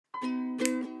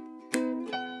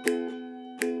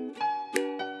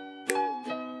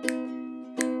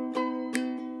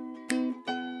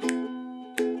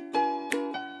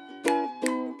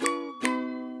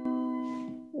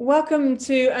Welcome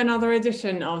to another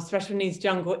edition of Special Needs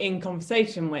Jungle in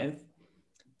Conversation With.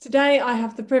 Today I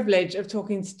have the privilege of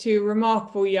talking to two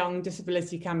remarkable young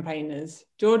disability campaigners,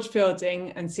 George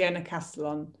Fielding and Sienna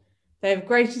Castellon. They have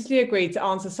graciously agreed to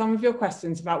answer some of your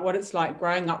questions about what it's like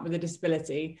growing up with a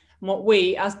disability and what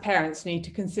we as parents need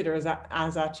to consider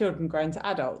as our children grow into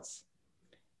adults.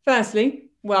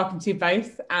 Firstly, welcome to you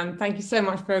both, and thank you so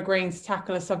much for agreeing to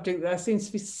tackle a subject that there seems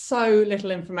to be so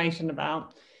little information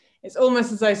about. It's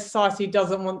almost as though society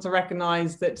doesn't want to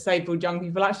recognise that disabled young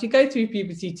people actually go through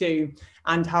puberty too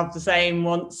and have the same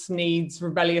wants, needs,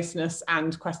 rebelliousness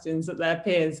and questions that their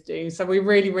peers do. So we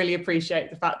really, really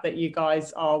appreciate the fact that you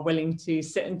guys are willing to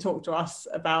sit and talk to us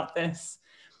about this.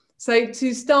 So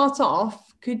to start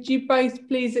off, could you both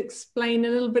please explain a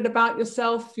little bit about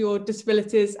yourself, your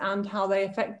disabilities and how they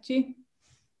affect you?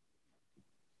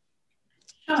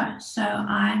 Sure. So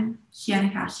I'm Sienna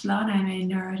Castellon. I'm a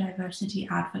neurodiversity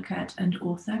advocate and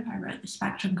author. I wrote the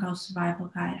Spectrum Girls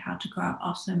Survival Guide, How to Grow Up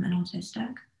Awesome and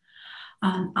Autistic.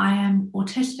 I am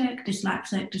autistic,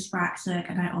 dyslexic, dyspraxic,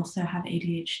 and I also have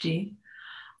ADHD.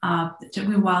 It took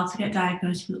me a while to get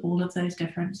diagnosed with all of those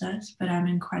differences, but I'm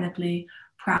incredibly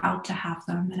proud to have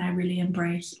them, and I really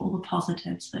embrace all the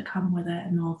positives that come with it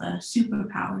and all the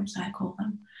superpowers, I call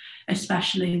them,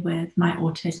 especially with my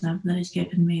autism that has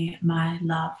given me my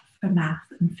love for math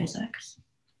and physics.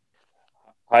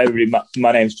 Hi, everybody.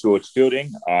 My name's George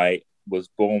Fielding. I was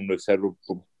born with cerebral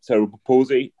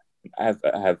palsy. I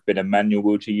have been a manual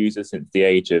wheelchair user since the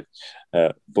age of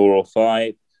 4 or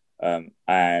 5,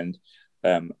 and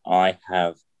I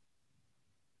have,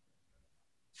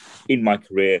 in my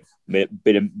career,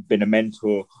 been a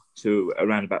mentor to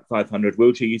around about 500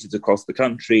 wheelchair users across the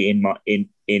country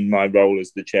in my role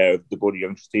as the chair of the Board of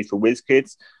Young Trustees for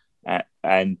WizKids,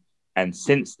 and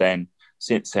since then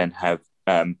have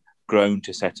grown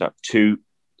to set up 2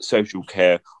 social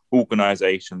care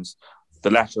organisations,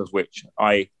 the latter of which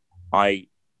I'm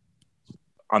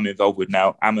involved with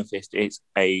now. Amethyst is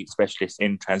a specialist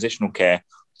in transitional care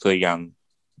for young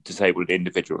disabled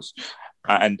individuals,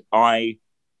 and I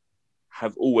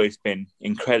have always been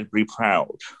incredibly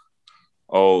proud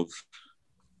of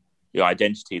the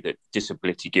identity that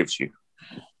disability gives you.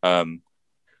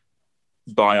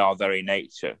 By our very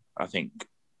nature, I think,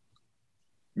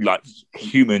 like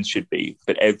humans should be,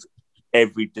 but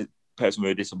every person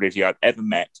with a disability I've ever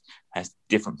met has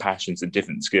different passions and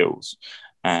different skills,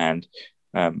 and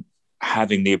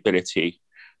having the ability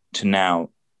to now,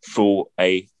 for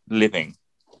a living,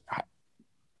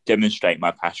 demonstrate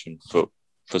my passion for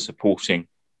supporting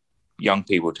young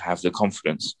people to have the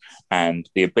confidence and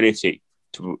the ability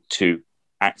to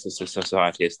access the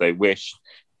society as they wish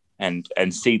and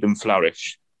see them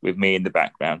flourish with me in the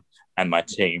background and my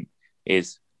team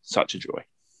is such a joy.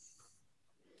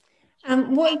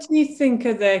 What do you think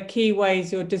are the key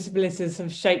ways your disabilities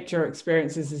have shaped your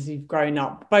experiences as you've grown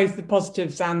up, both the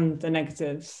positives and the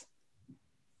negatives?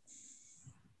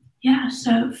 Yeah,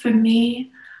 so for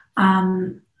me,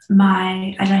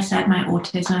 as I said, my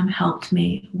autism helped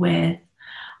me with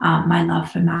my love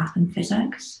for math and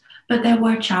physics, but there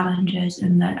were challenges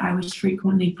in that I was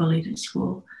frequently bullied at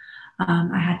school.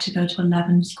 I had to go to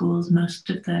 11 schools. Most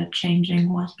of the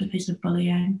changing was because of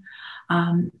bullying.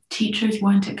 Teachers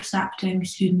weren't accepting,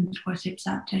 students weren't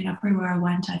accepting. Everywhere I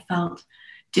went, I felt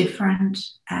different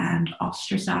and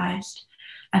ostracized.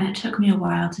 And it took me a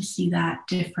while to see that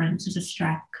difference as a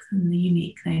strength and the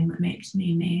unique thing that makes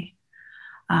me me.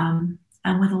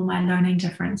 And with all my learning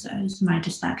differences, my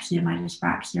dyslexia, my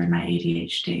dyspraxia, and my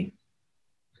ADHD,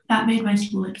 that made my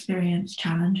school experience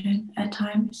challenging at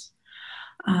times.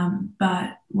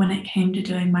 But when it came to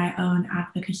doing my own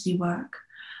advocacy work,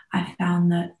 I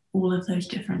found that all of those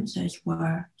differences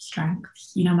were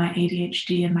strengths. You know, my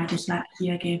ADHD and my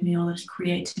dyslexia gave me all this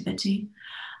creativity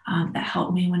that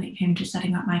helped me when it came to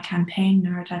setting up my campaign,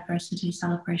 Neurodiversity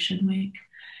Celebration Week.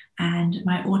 And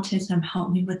my autism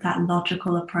helped me with that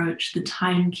logical approach, the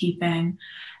timekeeping,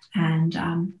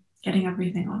 and getting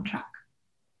everything on track.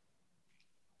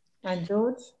 And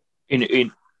George?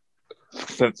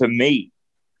 For me,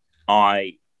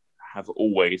 I have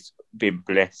always been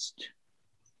blessed,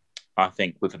 I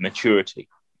think, with a maturity.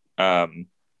 I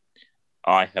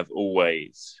have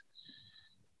always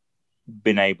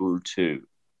been able to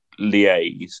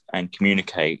liaise and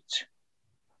communicate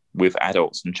with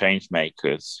adults and change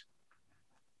makers,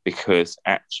 because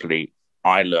actually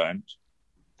I learned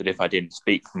that if I didn't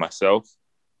speak for myself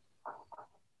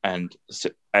and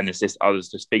assist others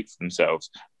to speak for themselves,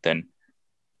 then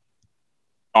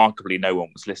arguably no one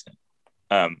was listening.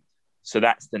 So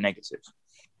that's the negative.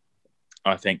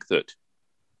 I think that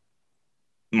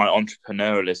my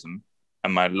entrepreneurialism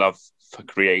and my love for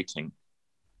creating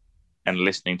and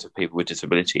listening to people with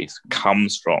disabilities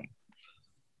comes from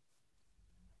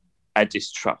a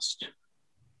distrust,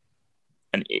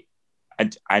 and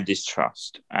a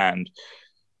distrust, and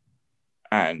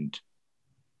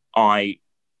I,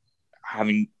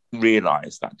 having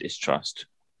realised that distrust,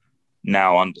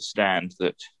 now understand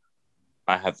that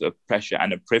I have the pressure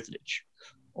and a privilege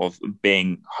of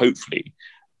being, hopefully,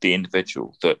 the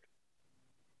individual that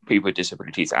people with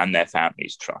disabilities and their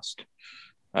families trust.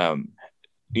 But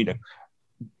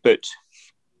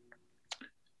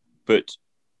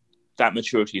that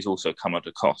maturity has also come at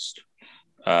a cost.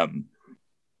 I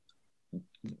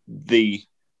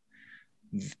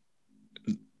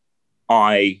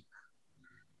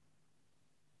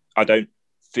don't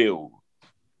feel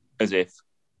as if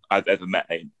I've ever met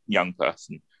a young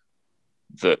person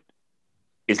that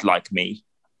is like me,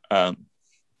 and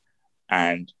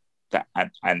that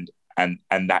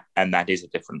is a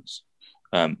difference.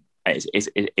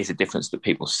 It's a difference that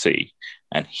people see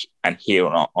and hear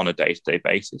on a day-to-day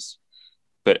basis.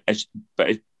 But as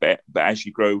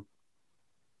you grow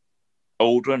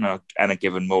older and are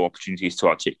given more opportunities to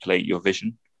articulate your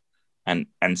vision and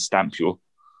stamp your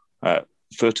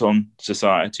foot on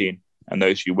society and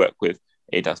those you work with,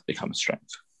 it does become a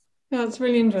strength. Yeah, that's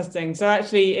really interesting. So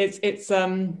actually, it's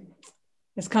kind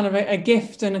of a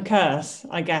gift and a curse,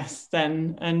 I guess.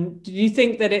 Then, and do you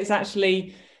think that it's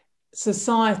actually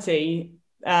society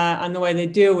and the way they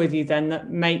deal with you then that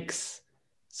makes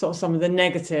sort of some of the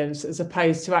negatives, as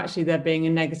opposed to actually there being a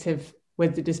negative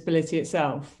with the disability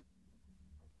itself?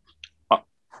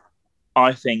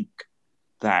 I think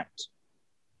that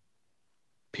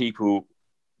people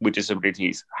with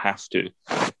disabilities have to,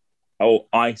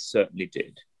 I certainly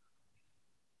did,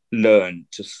 learn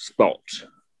to spot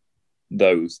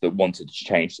those that wanted to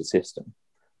change the system,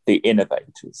 the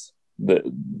innovators,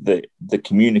 the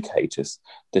communicators,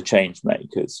 the change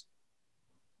makers,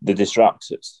 the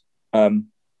disruptors,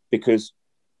 because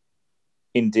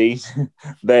indeed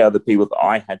they are the people that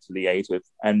I had to liaise with,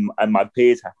 and my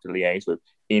peers have to liaise with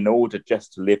in order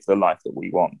just to live the life that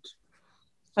we want.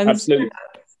 And absolutely.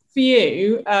 So for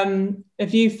you,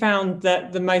 have you found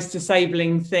that the most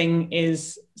disabling thing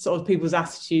is sort of people's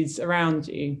attitudes around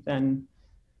you then?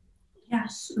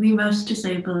 Yes, the most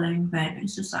disabling thing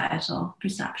is societal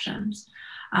perceptions.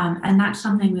 And that's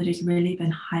something that has really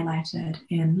been highlighted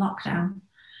in lockdown.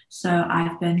 So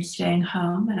I've been staying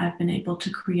home and I've been able to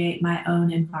create my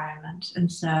own environment. And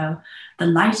so the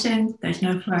lighting, there's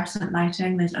no fluorescent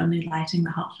lighting, there's only lighting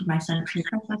that helps with my sensory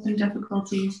processing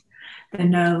difficulties. There are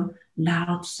no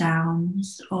loud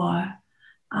sounds or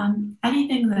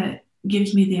anything that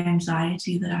gives me the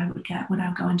anxiety that I would get when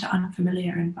I go into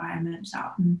unfamiliar environments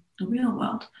out in the real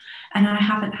world. And I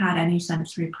haven't had any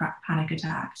sensory panic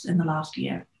attacks in the last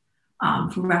year.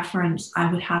 For reference,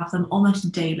 I would have them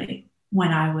almost daily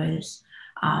when I was,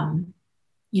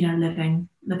 living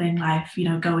life,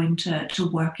 going to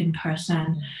work in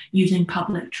person, using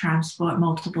public transport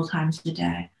multiple times a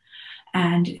day.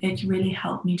 And it really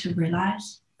helped me to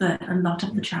realize that a lot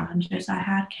of the challenges I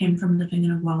had came from living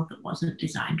in a world that wasn't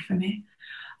designed for me.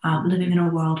 Living in a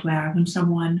world where when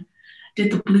someone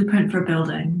did the blueprint for a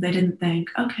building, they didn't think,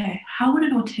 okay, how would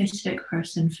an autistic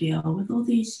person feel with all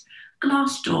these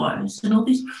glass doors and all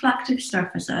these reflective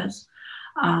surfaces?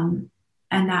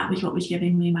 And that was what was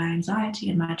giving me my anxiety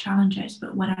and my challenges.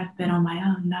 But when I've been on my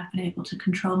own, I've been able to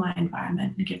control my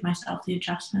environment and give myself the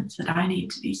adjustments that I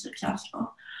need to be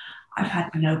successful. I've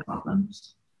had no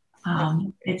problems.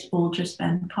 It's all just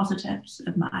been positives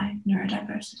of my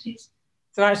neurodiversities.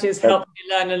 So actually it's helped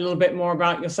you learn a little bit more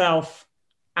about yourself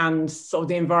and sort of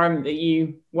the environment that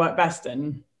you work best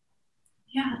in.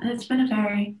 Yeah, it's been a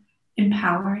very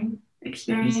empowering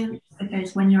experience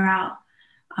because when you're out,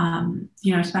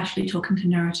 especially talking to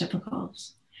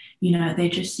neurotypicals, they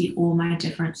just see all my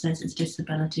differences as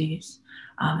disabilities,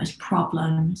 as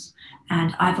problems.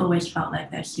 And I've always felt like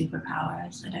they're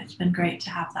superpowers. And it's been great to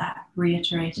have that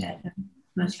reiterated in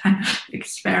this kind of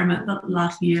experiment that the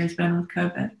last year has been with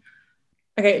COVID.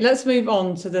 Okay, let's move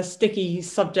on to the sticky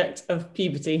subject of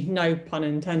puberty. No pun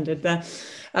intended there.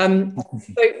 So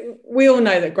we all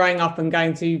know that growing up and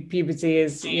going through puberty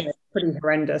is pretty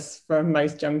horrendous for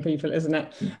most young people, isn't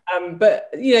it? But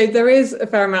there is a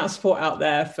fair amount of support out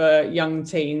there for young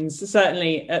teens,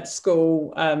 certainly at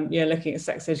school, looking at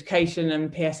sex education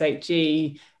and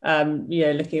PSHE,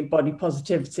 looking at body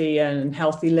positivity and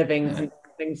healthy living and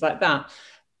things like that.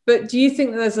 But do you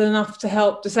think that there's enough to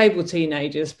help disabled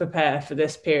teenagers prepare for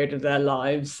this period of their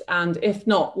lives? And if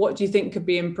not, what do you think could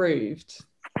be improved?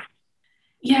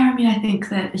 Yeah, I think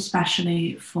that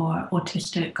especially for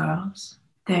autistic girls,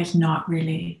 there's not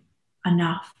really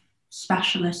enough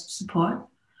specialist support.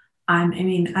 I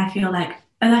mean, I feel like,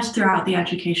 and that's throughout the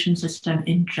education system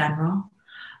in general.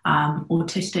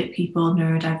 Autistic people,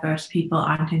 neurodiverse people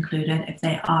aren't included. If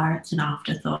they are, it's an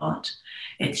afterthought.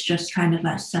 It's just kind of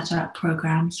let's set up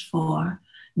programs for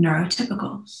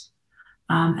neurotypicals.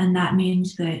 And that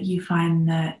means that you find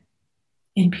that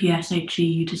in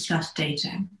PSHE you discuss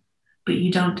dating, but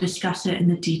you don't discuss it in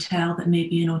the detail that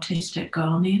maybe an autistic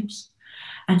girl needs.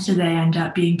 And so they end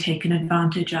up being taken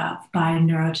advantage of by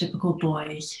neurotypical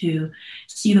boys who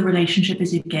see the relationship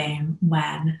as a game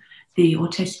when the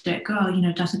autistic girl,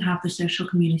 doesn't have the social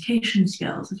communication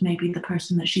skills as maybe the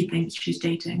person that she thinks she's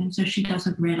dating. And so she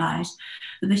doesn't realize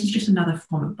that this is just another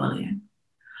form of bullying.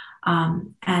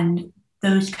 And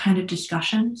those kind of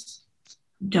discussions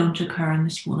don't occur in the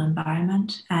school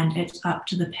environment. And it's up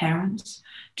to the parents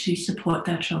to support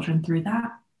their children through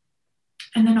that.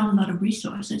 And then a lot of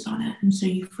resources on it. And so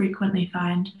you frequently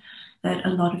find that a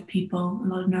lot of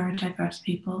neurodiverse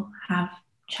people have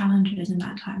challenges in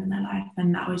that time in their life.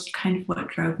 And that was kind of what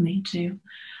drove me to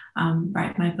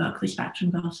write my book, The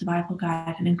Spectrum Girl Survival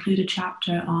Guide, and include a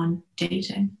chapter on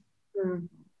dating. Mm.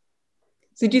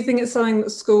 So do you think it's something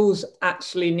that schools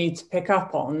actually need to pick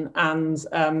up on and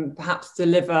perhaps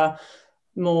deliver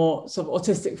more sort of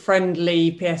autistic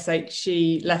friendly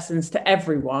PSHE lessons to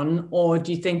everyone, or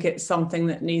do you think it's something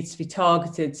that needs to be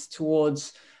targeted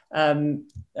towards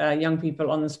young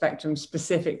people on the spectrum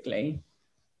specifically?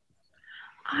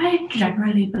 I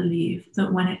generally believe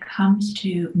that when it comes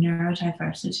to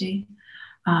neurodiversity,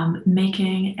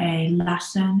 making a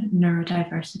lesson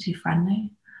neurodiversity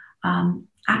friendly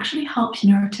actually helps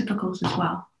neurotypicals as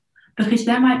well, because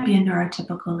there might be a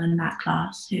neurotypical in that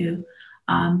class who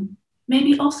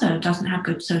maybe also doesn't have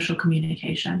good social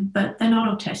communication, but they're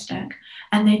not autistic,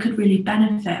 and they could really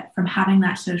benefit from having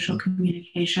that social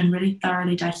communication really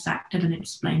thoroughly dissected and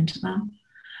explained to them.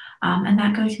 And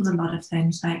that goes with a lot of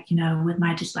things, like, with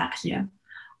my dyslexia,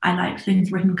 I like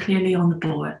things written clearly on the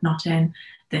board, not in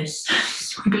this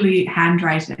squiggly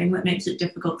handwriting that makes it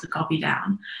difficult to copy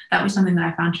down. That was something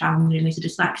that I found challenging as a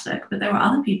dyslexic, but there were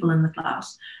other people in the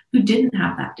class who didn't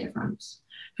have that difference,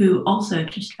 who also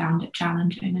just found it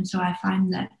challenging. And so I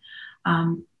find that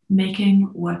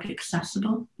making work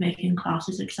accessible, making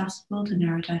classes accessible to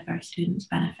neurodiverse students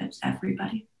benefits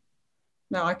everybody.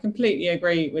 No, I completely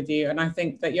agree with you. And I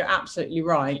think that you're absolutely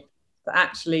right, that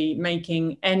actually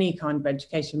making any kind of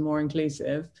education more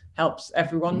inclusive helps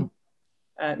everyone,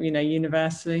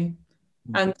 universally.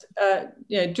 And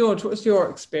George, what's your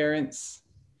experience?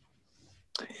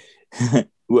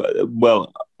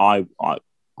 Well, I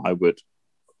would,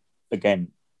 again,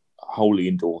 wholly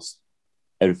endorse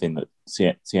everything that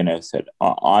Sienna said.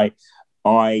 I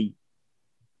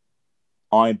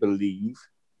believe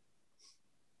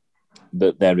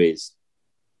that there is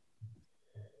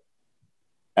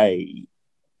a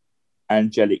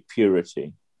angelic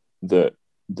purity that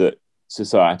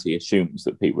society assumes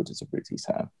that people with disabilities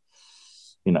have,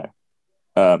 and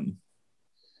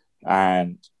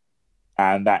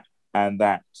that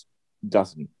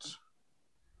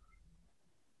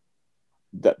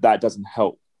doesn't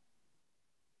help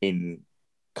in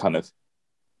kind of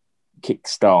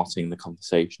kick-starting the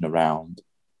conversation around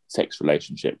sex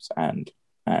relationships and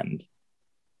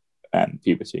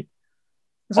puberty.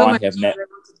 It's almost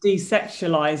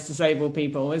desexualize disabled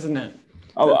people, isn't it?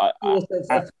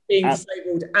 Being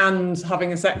disabled and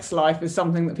having a sex life is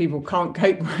something that people can't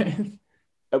cope with.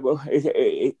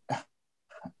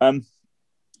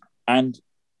 And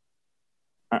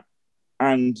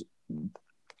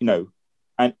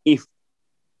if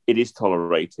it is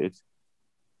tolerated,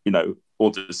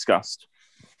 or discussed,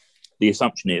 the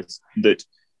assumption is that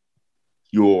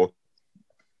your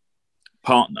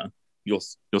partner, your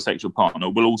sexual partner,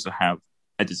 will also have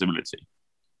a disability,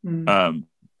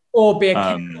 or be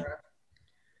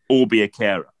a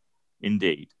carer,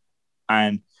 indeed,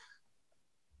 and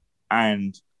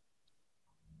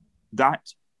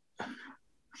that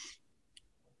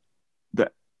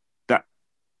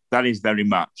is very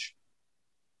much,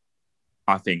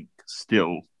 I think,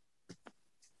 still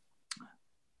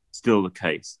the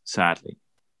case, sadly.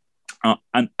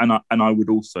 And I would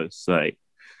also say,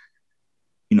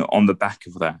 on the back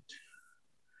of that,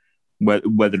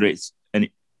 whether it's an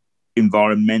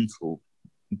environmental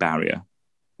barrier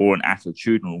or an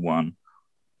attitudinal one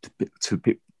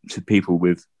to people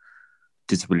with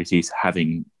disabilities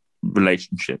having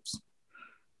relationships,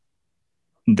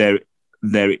 there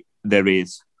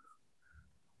is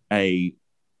a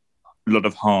lot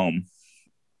of harm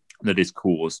that is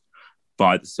caused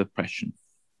by the suppression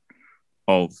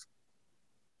of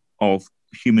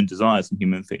human desires and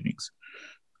human feelings.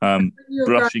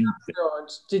 Brushing.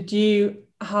 George,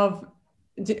 how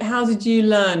did you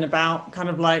learn about kind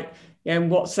of like, you know,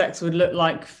 what sex would look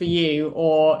like for you,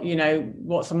 or, you know,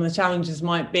 what some of the challenges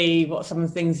might be, what some of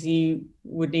the things you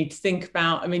would need to think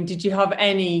about? I mean, did you have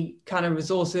any kind of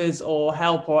resources or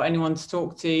help or anyone to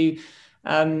talk to?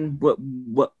 Well,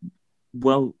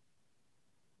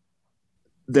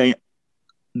 there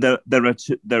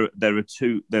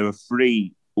are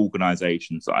three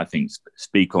organisations that I think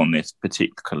speak on this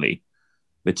particularly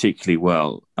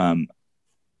well.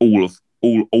 All of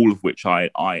which I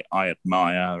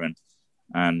admire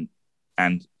and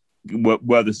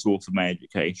were the source of my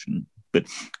education. But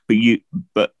it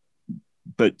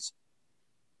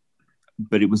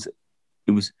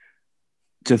was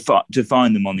to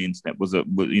find them on the internet was there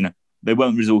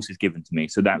weren't resources given to me.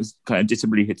 So that was kind of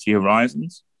Disability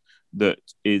Horizons, that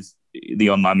is the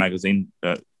online magazine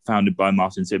founded by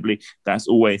Martin Sibley. That's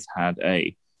always had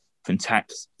a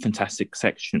fantastic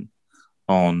section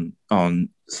on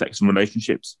sex and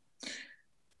relationships.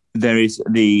 There is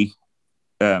the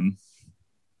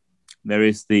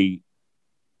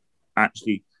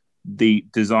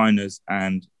designers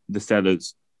and the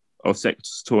sellers of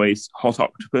sex toys. Hot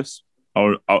Octopuss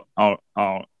are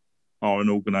an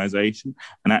organisation,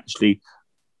 and actually,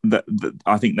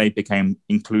 I think they became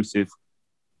inclusive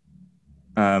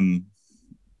by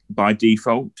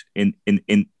default in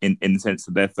the sense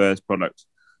that their first product,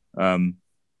 the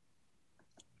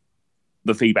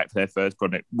feedback for their first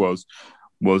product was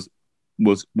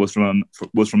from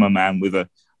a man with a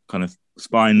kind of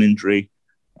spinal injury,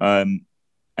 and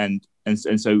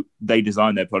so they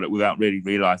designed their product without really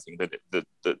realizing that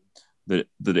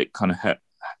it kind of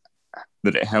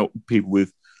that it helped people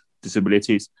with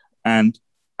disabilities. And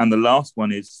the last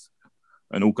one is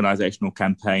an organizational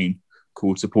campaign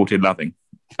called Supported Loving,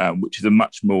 which is a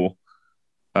much more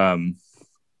kind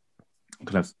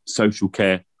of social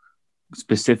care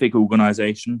specific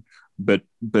organization, but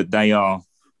they are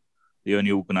the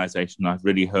only organization I've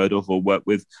really heard of or worked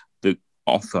with that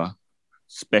offer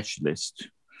specialist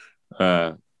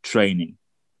training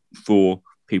for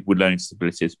people with learning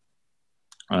disabilities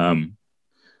on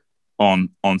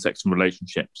sex and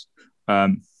relationships.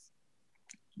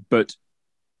 But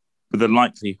the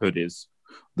likelihood is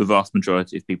the vast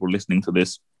majority of people listening to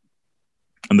this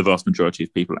and the vast majority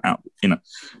of people out in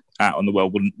the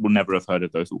world will never have heard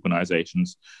of those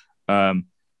organizations. And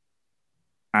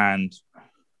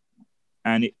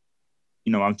it,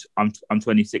 I'm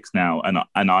 26 now, and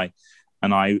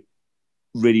I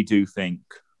really do think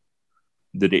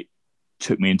that it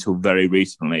took me until very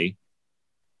recently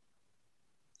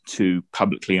to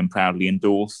publicly and proudly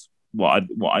endorse what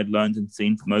I'd learned and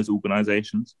seen from those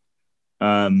organizations.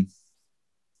 I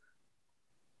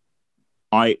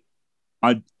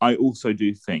also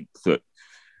do think that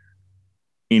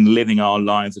in living our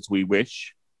lives as we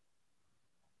wish,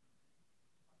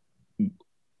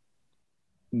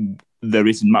 there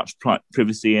isn't much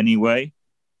privacy anyway.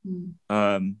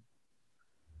 Or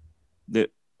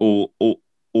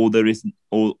there isn't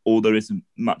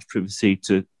much privacy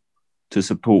to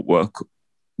support work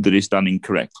that is done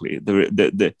incorrectly.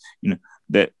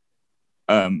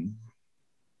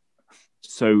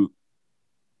 So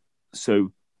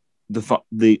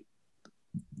the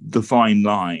fine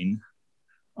line,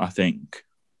 I think,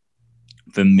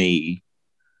 for me,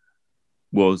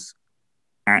 was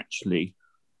actually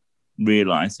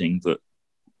realizing that,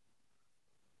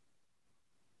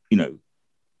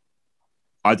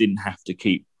 I didn't have to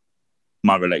keep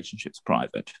my relationships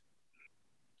private.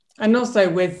 And also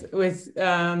with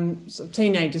sort of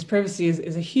teenagers, privacy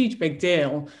is a huge big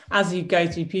deal. As you go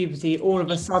through puberty, all of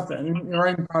a sudden, your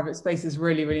own private space is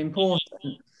really, really important.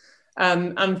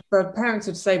 And for parents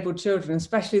of disabled children,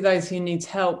 especially those who need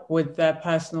help with their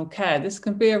personal care, this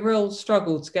can be a real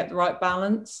struggle to get the right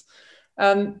balance.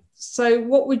 So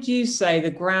what would you say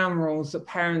the ground rules that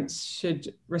parents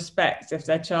should respect if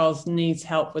their child needs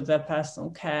help with their personal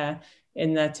care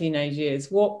in their teenage years?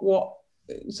 What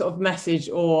sort of message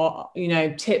or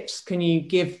tips can you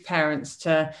give parents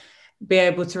to be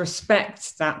able to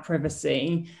respect that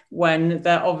privacy when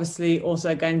they're obviously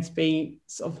also going to be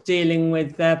sort of dealing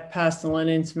with their personal and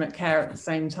intimate care at the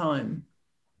same time?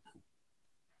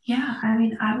 Yeah, I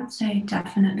mean, I would say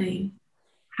definitely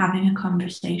having a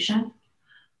conversation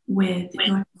with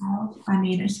your child. I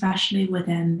mean, especially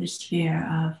within the sphere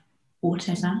of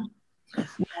autism, where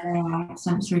there are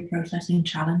sensory processing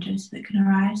challenges that can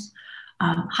arise.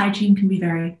 Hygiene can be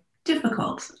very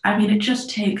difficult. I mean, it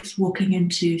just takes walking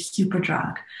into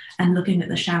Superdrug and looking at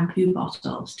the shampoo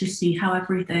bottles to see how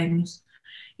everything's,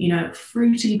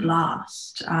 fruity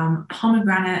blast,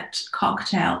 pomegranate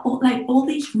cocktail, all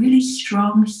these really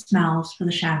strong smells for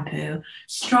the shampoo,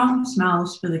 strong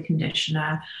smells for the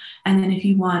conditioner. And then if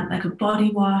you want like a body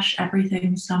wash,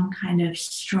 everything, some kind of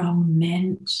strong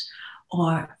mint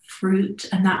or fruit.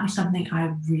 And that was something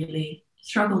I really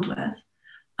struggled with.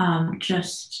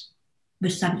 Just the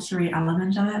sensory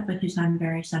element of it, because I'm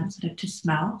very sensitive to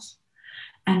smells.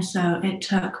 And so it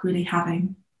took really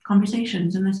having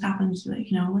conversations, and this happens, with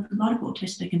a lot of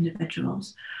autistic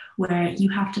individuals, where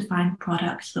you have to find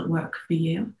products that work for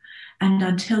you. And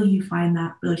until you find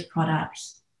those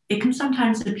products, it can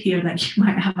sometimes appear like you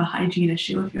might have a hygiene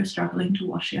issue if you're struggling to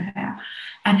wash your hair.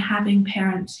 And having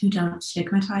parents who don't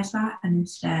stigmatize that and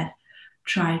instead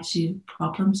try to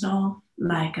problem solve,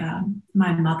 like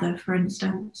my mother, for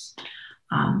instance.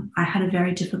 I had a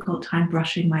very difficult time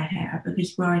brushing my hair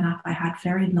because growing up, I had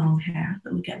very long hair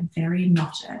that would get very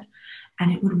knotted,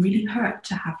 and it would really hurt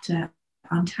to have to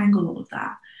untangle all of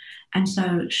that. And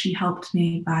so she helped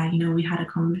me by, we had a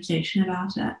conversation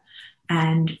about it.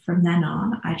 And from then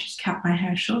on, I just kept my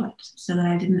hair short so that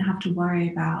I didn't have to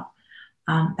worry about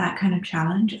that kind of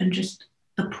challenge. And just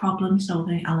the problem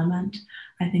solving element,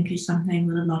 I think, is something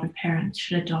that a lot of parents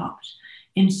should adopt,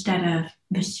 instead of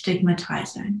the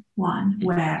stigmatizing one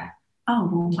where, oh,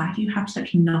 well, why do you have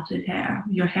such knotted hair?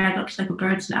 Your hair looks like a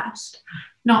bird's nest.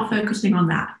 Not focusing on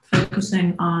that,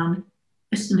 focusing on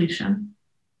a solution.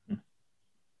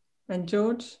 And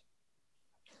George?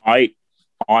 I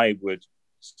would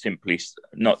simply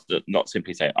not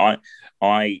simply say I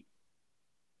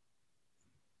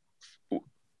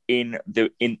in the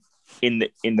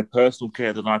personal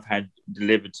care that I've had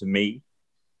delivered to me,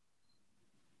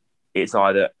 it's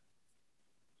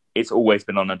always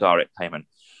been on a direct payment,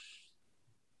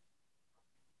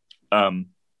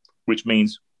 which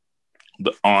means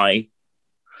that I,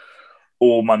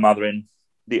 or my mother in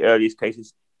the earliest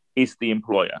cases, is the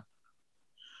employer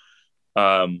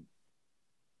and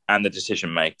the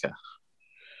decision maker.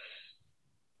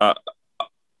 That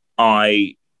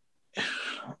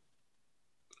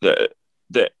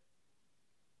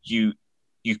you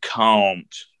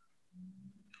can't,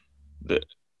 that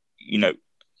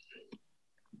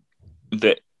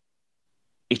that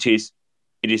it is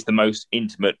the most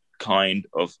intimate kind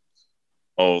of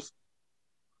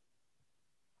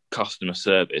customer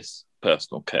service,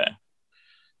 personal care,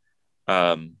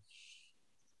 and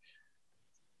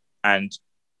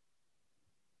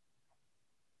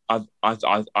I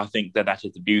think that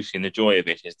is the beauty and the joy of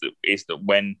it, is that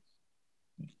when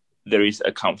there is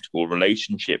a comfortable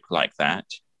relationship like that,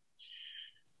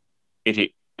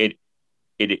 it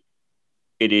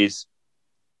is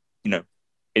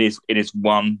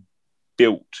one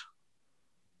built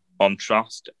on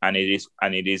trust, and it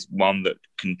is one that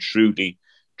can truly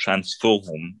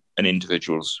transform an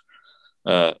individual's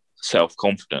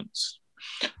self-confidence.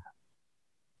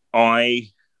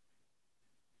 I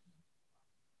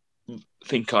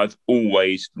think I've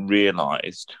always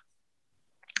realized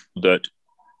that,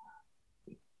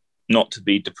 not to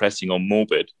be depressing or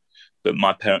morbid, but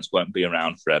my parents won't be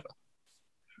around forever.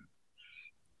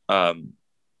 And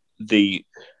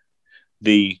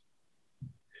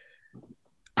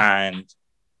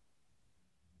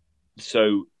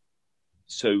so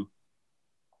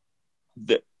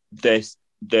there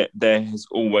has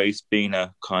always been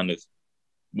a kind of,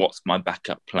 what's my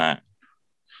backup plan?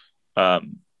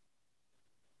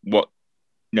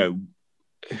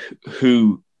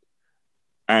 Who,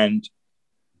 and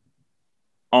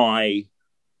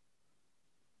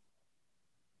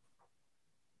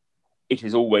it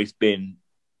has always been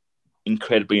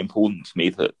incredibly important to me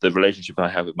that the relationship I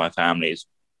have with my family is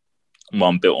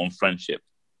one built on friendship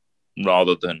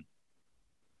rather than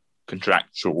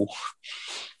contractual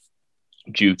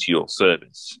duty or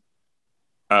service.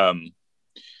 I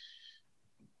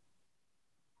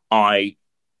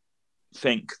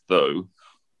think, though,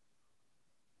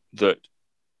 that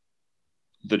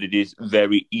it is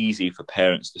very easy for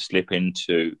parents to slip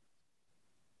into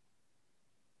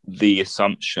the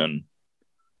assumption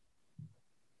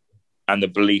and the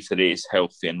belief that it is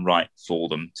healthy and right for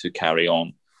them to carry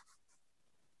on.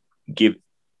 There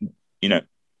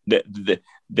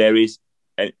is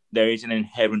an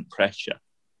inherent pressure,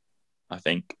 I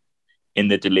think, in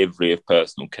the delivery of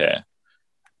personal care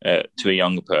to a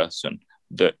younger person,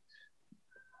 that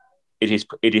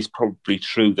it is probably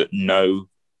true that no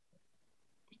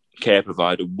care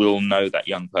provider will know that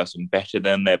young person better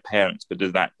than their parents, but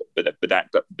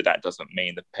that doesn't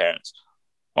mean the parents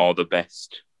are the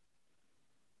best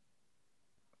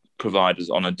providers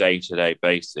on a day-to-day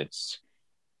basis.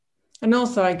 And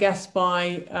also, I guess,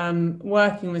 by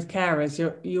working with carers,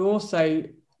 you also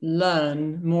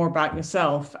learn more about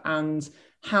yourself and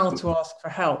how to ask for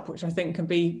help, which I think can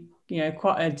be,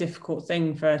 quite a difficult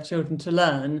thing for children to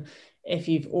learn if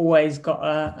you've always got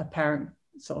a parent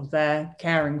sort of there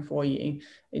caring for you.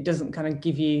 It doesn't kind of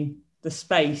give you the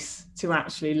space to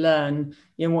actually learn,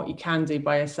 what you can do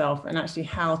by yourself and actually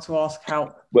how to ask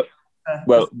help.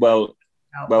 Well,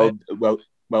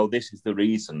 this is the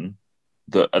reason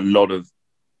that a lot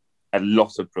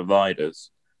of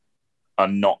providers are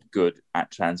not good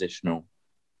at transitional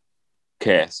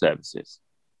care services.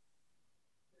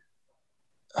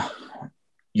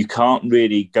 You can't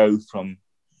really go from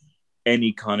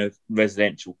any kind of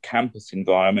residential campus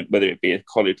environment, whether it be a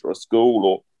college or a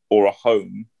school or a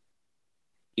home,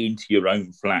 into your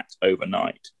own flat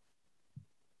overnight.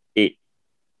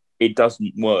 It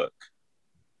doesn't work.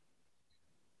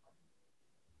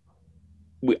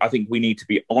 I think we need to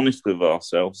be honest with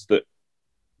ourselves that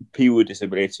people with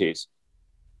disabilities,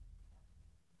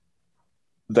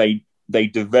 they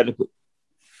develop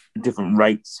at different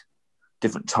rates,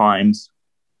 different times,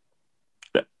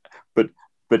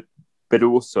 but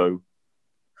also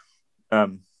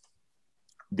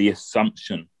the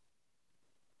assumption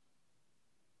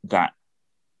that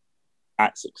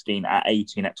at 16, at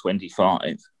 18, at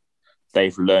 25,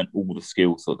 they've learned all the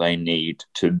skills that they need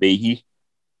to be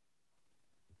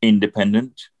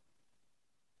independent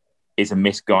is a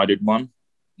misguided one.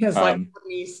 It's like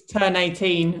you turn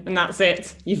 18 and that's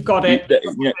it. You've got it.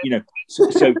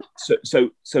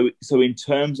 So in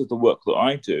terms of the work that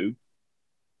I do,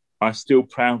 I still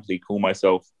proudly call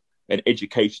myself an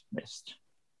educationist,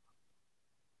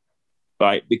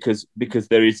 right? Because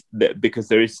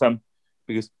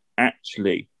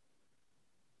actually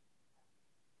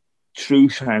true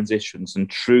transitions and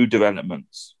true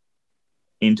developments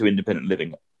into independent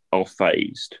living are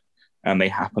phased, and they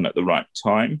happen at the right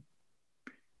time.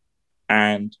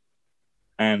 And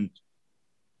the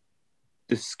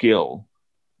skill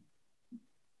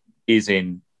is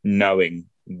in knowing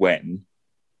when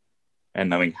and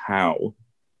knowing how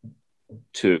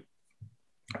to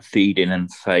feed in and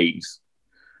phase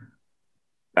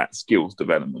that skills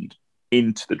development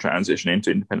into the transition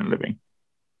into independent living.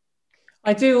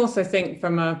 I do also think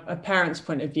from a parent's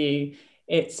point of view,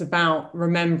 it's about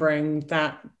remembering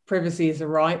that privacy is a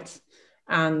right.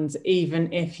 And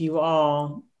even if you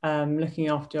are looking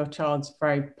after your child's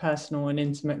very personal and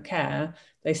intimate care,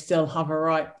 they still have a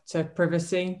right to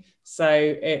privacy. So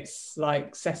it's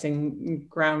like setting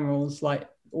ground rules, like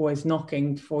always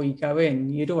knocking before you go in.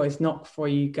 You'd always knock before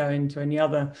you go into any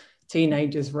other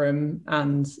teenager's room,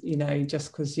 and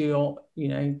just because you're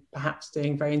perhaps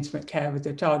doing very intimate care with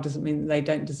your child doesn't mean that they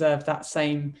don't deserve that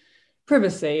same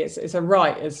privacy. It's a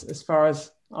right as far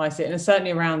as I see it, and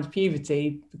certainly around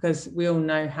puberty, because we all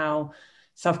know how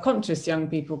self-conscious young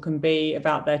people can be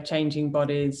about their changing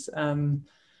bodies. And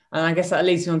I guess that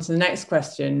leads me on to the next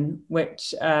question,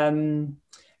 which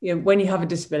when you have a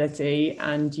disability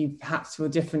and you perhaps feel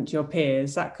different to your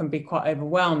peers, that can be quite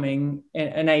overwhelming in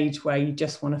an age where you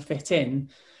just want to fit in.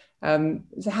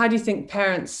 So how do you think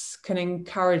parents can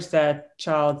encourage their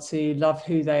child to love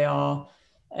who they are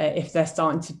if they're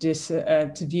starting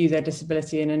to view their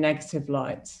disability in a negative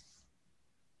light?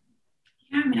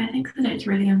 Yeah, I think that it's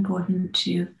really important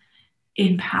to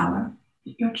empower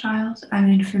your child.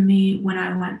 For me, when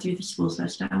I went through the school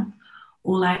system,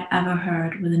 all I ever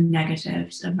heard were the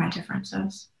negatives of my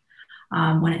differences.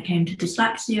 When it came to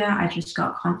dyslexia, I just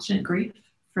got constant grief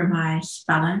for my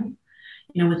spelling.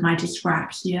 With my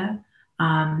dyspraxia,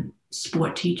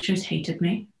 sport teachers hated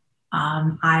me.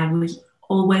 I was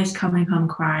always coming home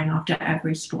crying after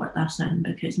every sport lesson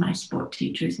because my sport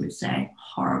teachers would say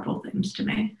horrible things to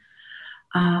me.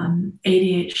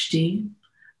 ADHD,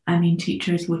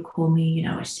 teachers would call me,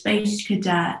 a space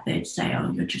cadet. They'd say,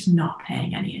 oh, you're just not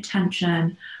paying any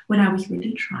attention, when I was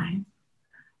really trying.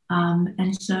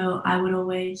 And so I would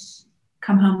always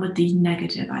come home with these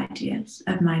negative ideas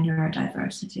of my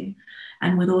neurodiversity.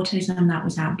 And with autism, that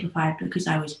was amplified because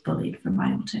I was bullied for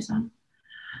my autism.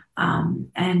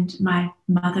 And my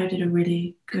mother did a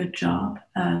really good job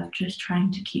of just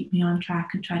trying to keep me on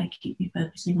track and try to keep me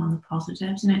focusing on the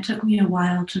positives. And it took me a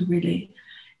while to really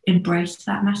embrace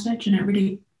that message.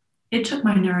 And it took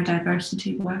my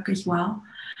neurodiversity work as well,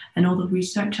 and all the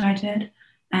research I did.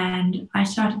 And I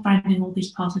started finding all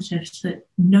these positives that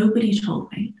nobody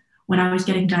told me. When I was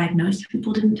getting diagnosed,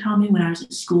 people didn't tell me. When I was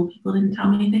at school, people didn't tell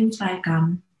me things like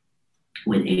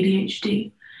with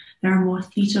ADHD, there are more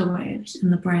theta waves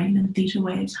in the brain, and theta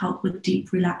waves help with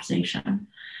deep relaxation.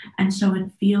 And so in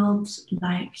fields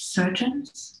like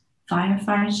surgeons,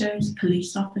 firefighters,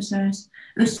 police officers,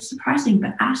 this is surprising,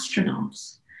 but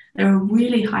astronauts, there are a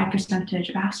really high percentage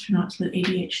of astronauts with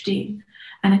ADHD,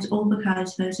 and it's all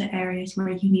because those are areas where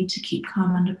you need to keep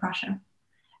calm under pressure.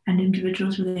 And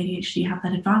individuals with ADHD have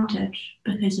that advantage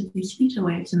because of these theta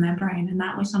waves in their brain. And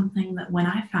that was something that when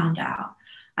I found out,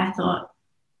 I thought,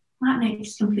 that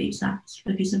makes complete sense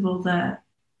because of all the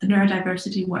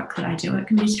neurodiversity work that I do. It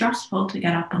can be stressful to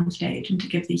get up on stage and to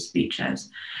give these speeches.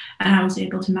 And I was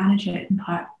able to manage it in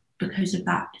part because of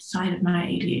that side of my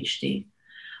ADHD.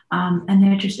 And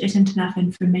there just isn't enough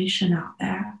information out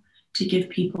there to give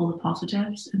people the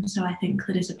positives. And so I think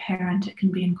that as a parent, it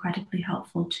can be incredibly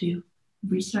helpful to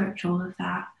research all of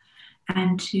that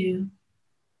and to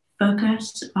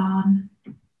focus on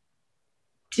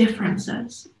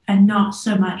differences and not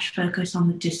so much focus on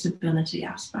the disability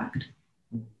aspect.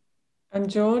 And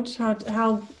George,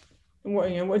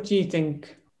 what do you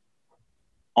think?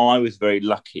 I was very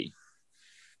lucky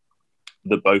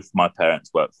that both my parents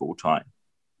work full time.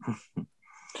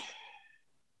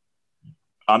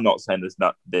 I'm not saying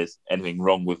there's anything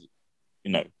wrong with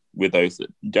with those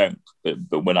that don't,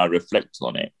 but when I reflect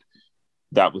on it,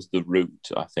 that was the route,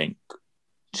 I think,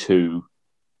 to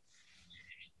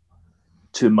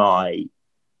my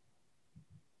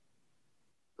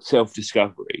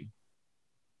self-discovery,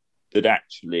 that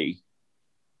actually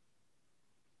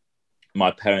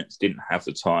my parents didn't have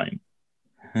the time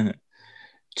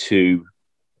to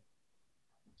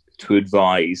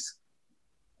advise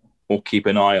or keep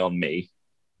an eye on me.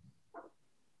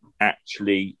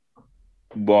 Actually,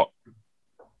 what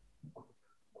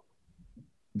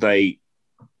they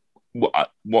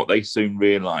soon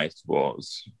realized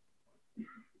was,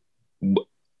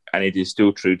 and it is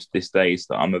still true to this day, is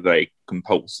that I'm a very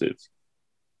compulsive,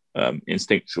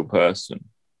 instinctual person,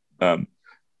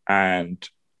 and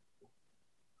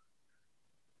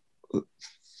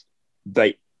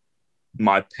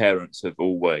my parents have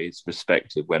always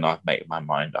respected when I've made my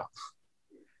mind up.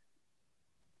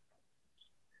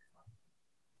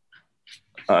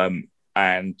 And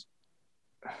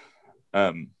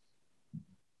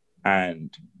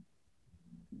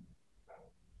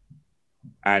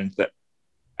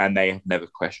they have never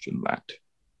questioned that.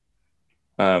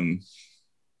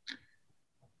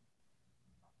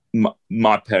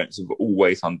 My parents have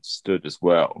always understood as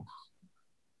well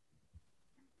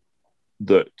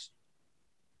that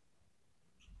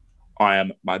I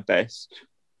am at my best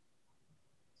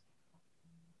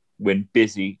when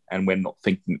busy and when not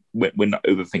thinking, when not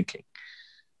overthinking.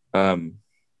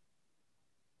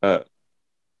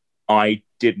 I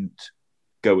didn't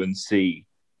go and see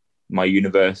my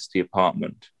university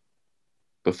apartment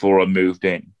before I moved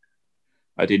in.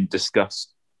 I didn't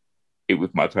discuss it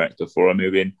with my parents before I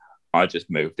moved in. I just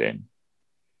moved in.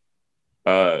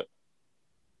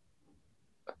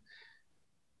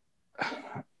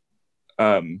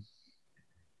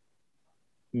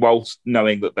 Whilst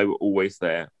knowing that they were always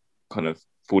there, kind of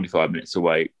 45 minutes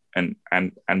away, and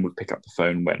would pick up the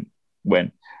phone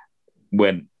when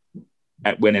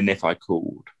and if I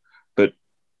called, but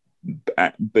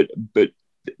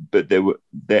there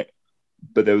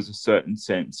was a certain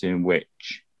sense in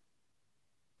which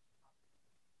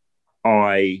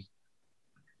I,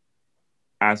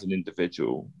 as an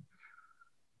individual,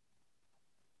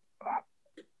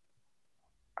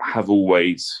 have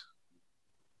always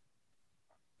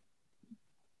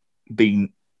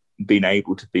been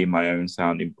able to be my own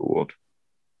sounding board.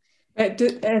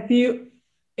 Have you,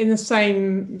 in the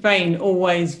same vein,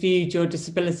 always viewed your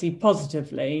disability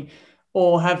positively,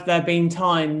 or have there been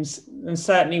times, and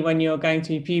certainly when you're going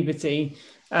through puberty,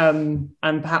 and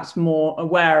perhaps more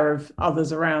aware of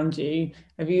others around you,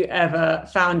 have you ever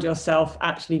found yourself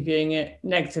actually viewing it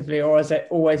negatively, or has it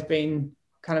always been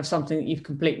kind of something that you've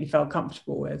completely felt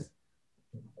comfortable with?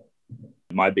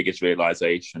 My biggest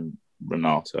realization,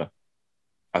 Renata,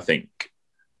 I think,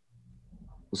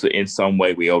 was that in some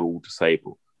way we are all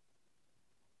disabled.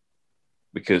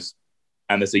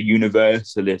 And there's a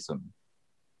universalism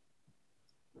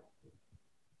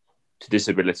to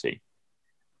disability.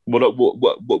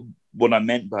 What I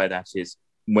meant by that is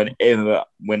whenever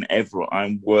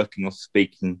I'm working or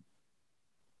speaking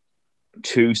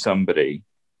to somebody,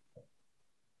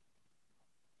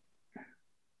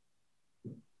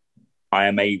 I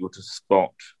am able to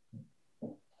spot,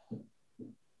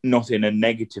 not in a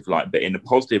negative light, but in a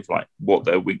positive light, what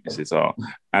their weaknesses are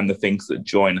and the things that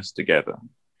join us together.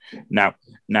 Now,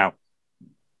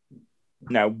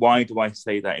 why do I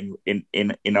say that in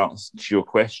answer to your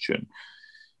question?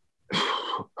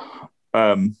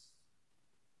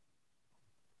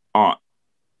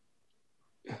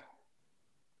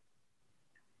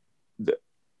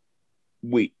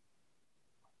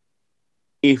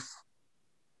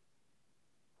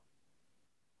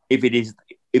 if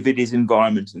it is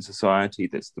environment and society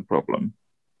that's the problem,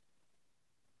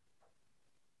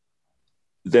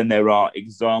 then there are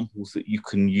examples that you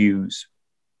can use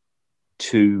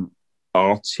to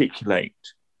articulate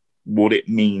what it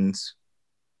means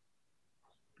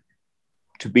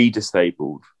to be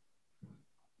disabled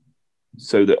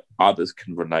so that others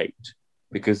can relate.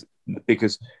 Because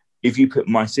if you put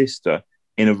my sister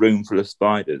in a room full of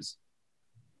spiders,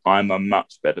 I'm a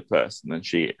much better person than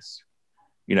she is,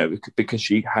 because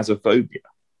she has a phobia.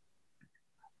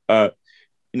 Now,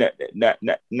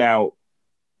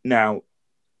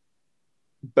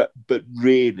 but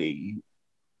really,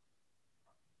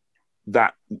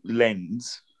 that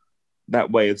lens,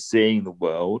 that way of seeing the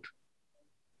world,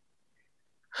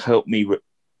 helped me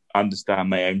understand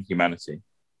my own humanity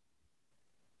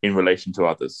in relation to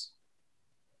others.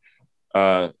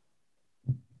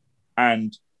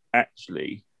 And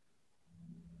actually,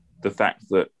 the fact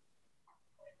that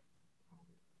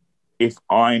if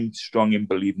I'm strong in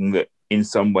believing that in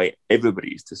some way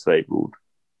everybody is disabled,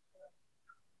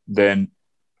 then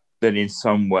in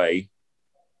some way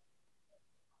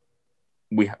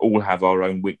we all have our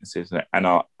own weaknesses and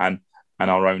our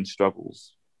own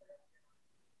struggles,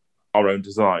 our own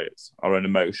desires, our own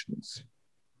emotions.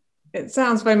 It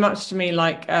sounds very much to me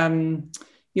like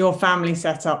your family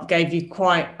setup gave you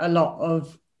quite a lot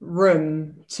of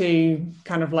room to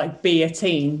kind of like be a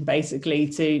team, basically,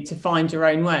 to find your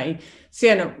own way.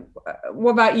 Sienna,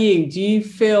 what about you? Do you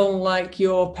feel like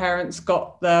your parents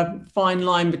got the fine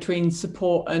line between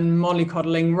support and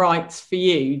mollycoddling right for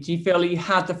you? Do you feel like you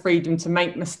had the freedom to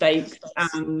make mistakes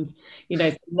and,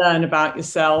 to learn about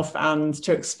yourself and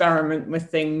to experiment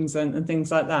with things and things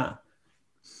like that?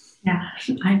 Yeah,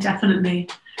 I definitely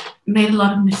made a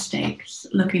lot of mistakes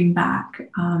looking back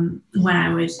when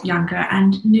I was younger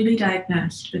and newly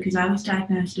diagnosed, because I was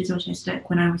diagnosed as autistic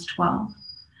when I was 12.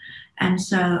 And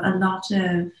so a lot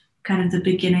of kind of the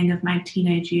beginning of my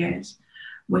teenage years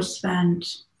was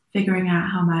spent figuring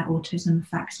out how my autism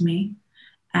affects me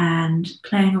and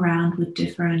playing around with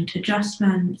different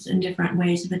adjustments and different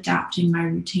ways of adapting my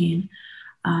routine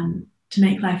to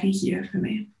make life easier for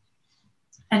me.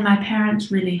 And my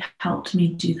parents really helped me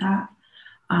do that.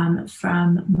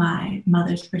 From my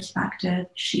mother's perspective,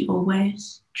 she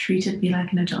always treated me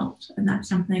like an adult. And that's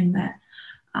something that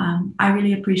I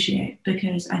really appreciate,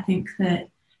 because I think that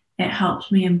it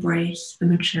helped me embrace the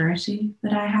maturity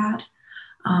that I had.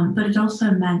 But it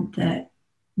also meant that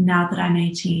now that I'm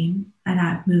 18 and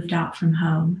I've moved out from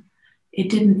home, it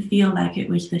didn't feel like it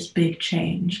was this big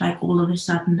change, like all of a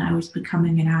sudden I was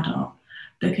becoming an adult,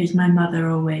 because my mother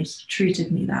always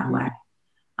treated me that way.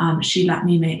 She let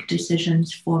me make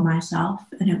decisions for myself,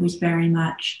 and it was very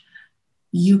much,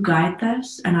 you guide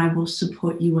this and I will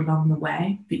support you along the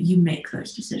way, but you make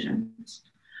those decisions.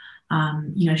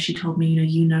 She told me,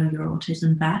 you know your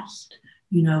autism best,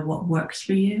 you know what works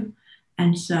for you.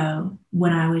 And so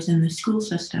when I was in the school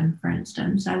system, for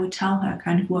instance, I would tell her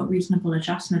kind of what reasonable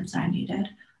adjustments I needed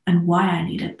and why I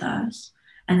needed those.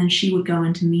 And then she would go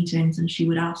into meetings and she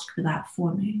would ask for that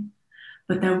for me.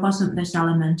 But there wasn't this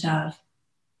element of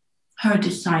her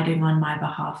deciding on my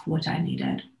behalf what I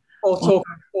needed. Or talking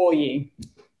for you.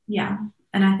 Yeah.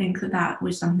 And I think that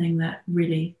was something that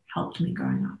really helped me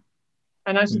growing up.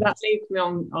 And actually that leads me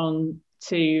on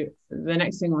to the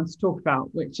next thing I want to talk about,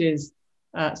 which is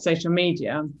social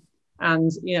media.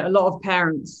 And, a lot of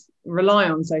parents rely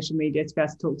on social media to be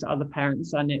able to talk to other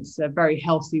parents, and it's a very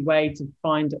healthy way to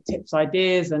find tips,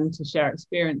 ideas, and to share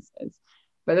experiences.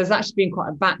 But there's actually been quite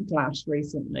a backlash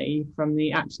recently from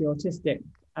the Actually Autistic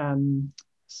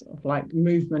sort of like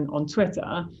movement on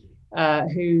Twitter,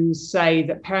 who say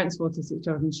that parents of autistic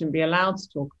children shouldn't be allowed to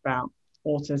talk about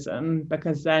autism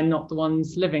because they're not the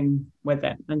ones living with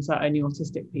it, and so only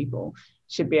autistic people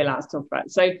should be allowed to talk about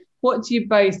it. So what do you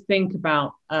both think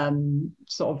about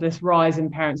sort of this rise in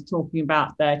parents talking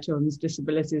about their children's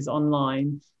disabilities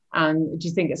online? And do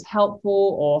you think it's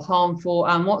helpful or harmful?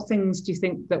 And what things do you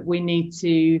think that we need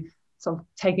to sort of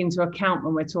take into account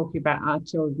when we're talking about our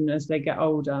children as they get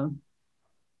older?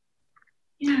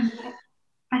 Yeah,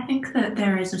 I think that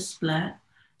there is a split.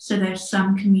 So there's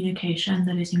some communication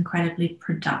that is incredibly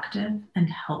productive and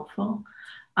helpful.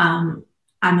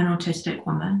 I'm an autistic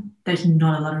woman. There's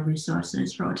not a lot of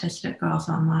resources for autistic girls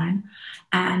online.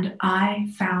 And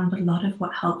I found a lot of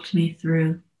what helped me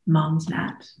through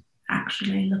Mumsnet,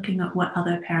 actually looking at what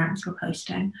other parents were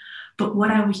posting. But what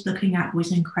I was looking at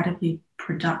was incredibly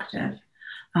productive.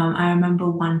 I remember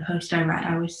one post I read,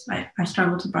 I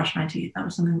struggled to brush my teeth. That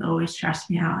was something that always stressed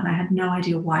me out. And I had no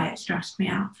idea why it stressed me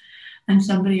out. And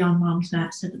somebody on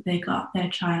Mumsnet said that they got their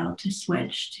child to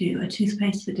switch to a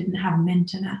toothpaste that didn't have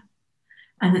mint in it.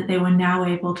 and that they were now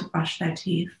able to brush their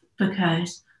teeth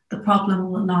because the problem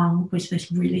all along was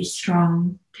this really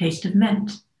strong taste of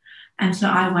mint. And so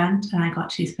I went and I got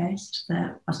toothpaste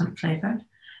that wasn't flavored.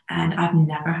 And I've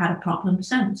never had a problem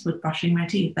since with brushing my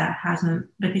teeth. That hasn't,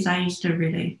 because I used to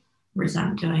really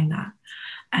resent doing that.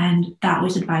 And that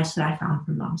was advice that I found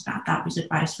from Longstaff. That was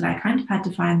advice that I kind of had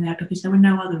to find there because there were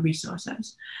no other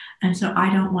resources. And so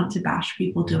I don't want to bash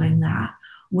people doing that.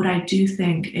 What I do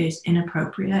think is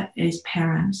inappropriate is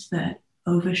parents that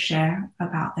overshare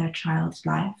about their child's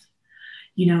life.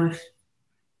 You know, if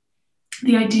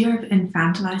the idea of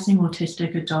infantilizing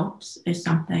autistic adults is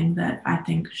something that I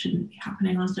think shouldn't be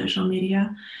happening on social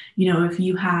media. You know, if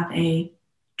you have a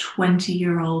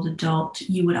 20-year-old adult,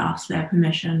 you would ask their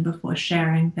permission before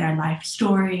sharing their life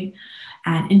story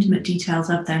and intimate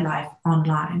details of their life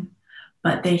online.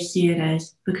 But they see it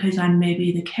as, because I'm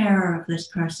maybe the carer of this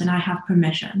person, I have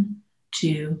permission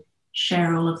to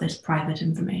share all of this private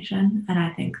information. And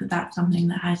I think that that's something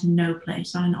that has no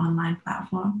place on an online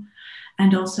platform.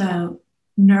 And also,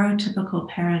 neurotypical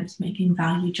parents making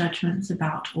value judgments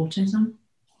about autism.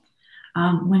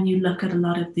 When you look at a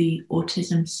lot of the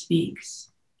Autism Speaks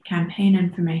campaign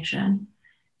information,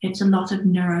 it's a lot of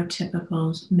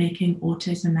neurotypicals making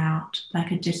autism out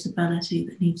like a disability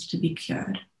that needs to be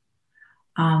cured,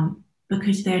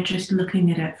 because they're just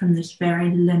looking at it from this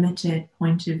very limited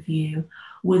point of view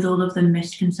with all of the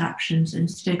misconceptions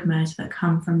and stigmas that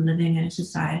come from living in a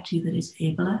society that is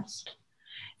ableist.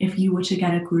 If you were to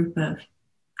get a group of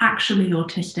actually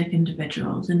autistic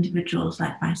individuals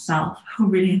like myself, who are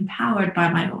really empowered by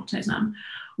my autism,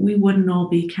 we wouldn't all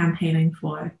be campaigning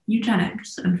for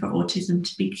eugenics and for autism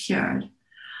to be cured.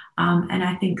 And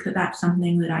I think that that's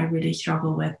something that I really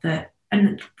struggle with,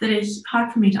 and that is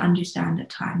hard for me to understand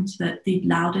at times, that the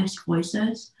loudest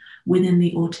voices within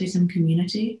the autism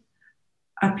community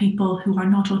are people who are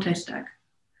not autistic.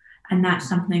 And that's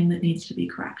something that needs to be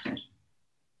corrected.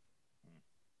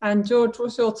 And George,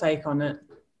 what's your take on it?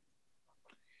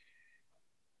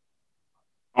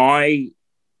 I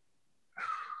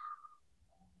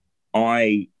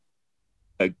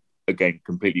again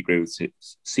completely agree with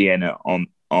Sienna on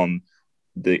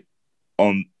the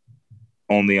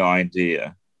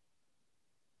idea.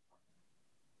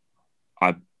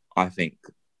 I think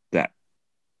that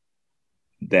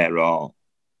there are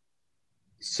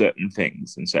certain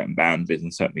things and certain boundaries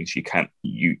and certain things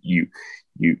you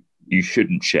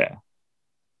shouldn't share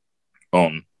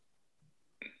on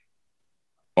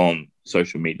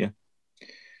social media.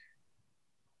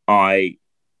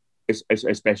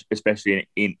 Especially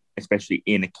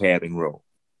in a caring role.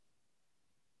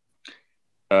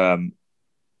 I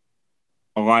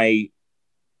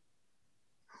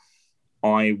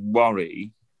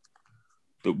worry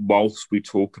that whilst we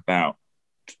talk about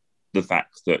the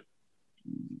fact that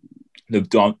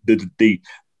the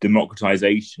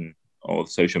democratization of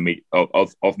social media,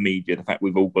 of media, the fact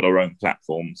we've all got our own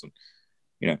platforms, and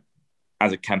you know,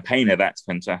 as a campaigner, that's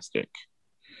fantastic.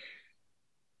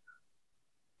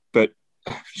 But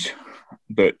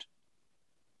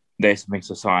there's something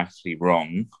societally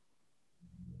wrong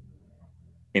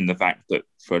in the fact that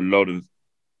for a lot of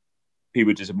people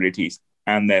with disabilities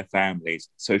and their families,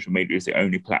 social media is the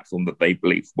only platform that they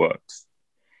believe works.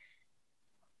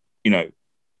 You know,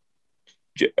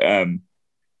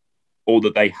 or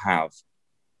that they have.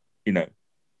 You know,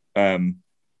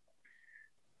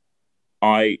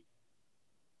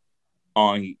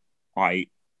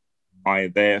 I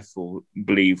therefore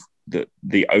believe that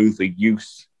the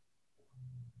overuse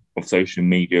of social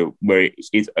media, where it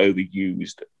is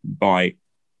overused by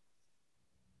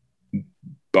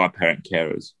parent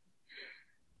carers,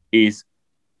 is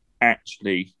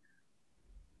actually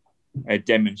a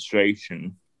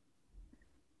demonstration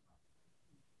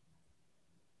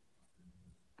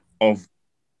of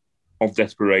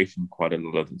desperation quite a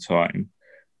lot of the time,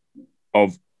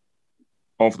 of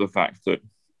the fact that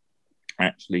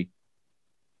actually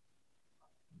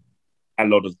a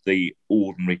lot of the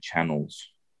ordinary channels,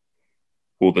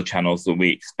 or the channels that we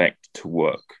expect to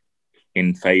work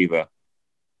in favour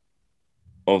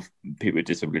of people with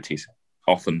disabilities,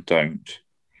 often don't.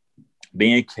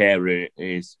 Being a carer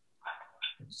is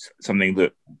something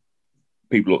that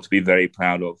people ought to be very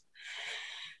proud of.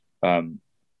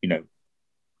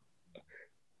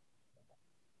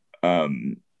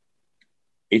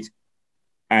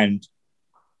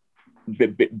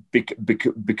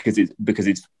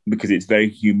 Because it's very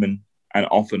human and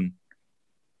often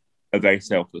a very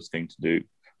selfless thing to do,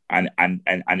 and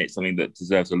it's something that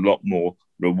deserves a lot more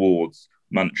rewards,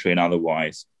 monetary and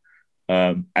otherwise,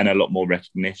 and a lot more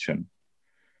recognition.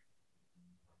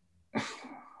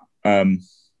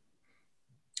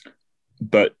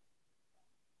 but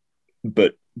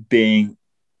being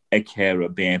a carer,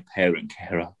 being a parent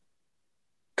carer,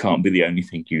 can't be the only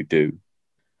thing you do.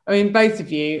 I mean, both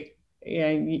of you,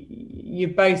 you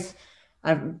both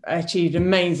have achieved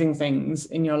amazing things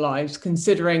in your lives,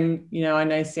 considering, I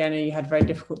know, Sienna, you had a very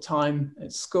difficult time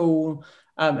at school,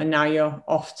 and now you're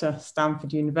off to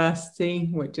Stanford University,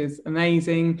 which is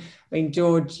amazing. I mean,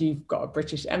 George, you've got a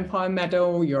British Empire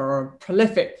Medal. You're a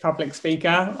prolific public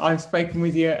speaker. I've spoken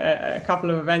with you at a couple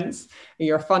of events.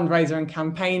 You're a fundraiser and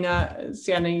campaigner.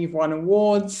 Sienna, you've won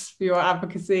awards for your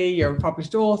advocacy. You're a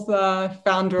published author,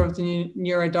 founder of the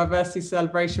Neurodiversity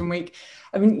Celebration Week.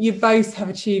 I mean, you both have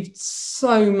achieved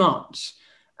so much.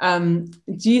 Do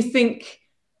you think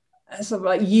sort of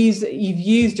like you've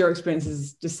used your experiences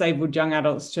as disabled young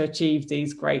adults to achieve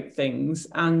these great things?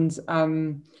 And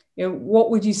what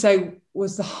would you say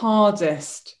was the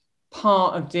hardest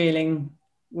part of dealing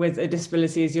with a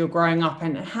disability as you're growing up,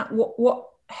 and what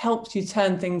helped you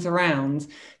turn things around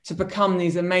to become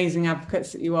these amazing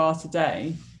advocates that you are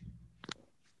today?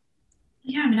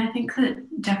 Yeah, I mean, I think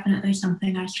that definitely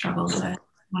something I struggled with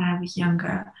when I was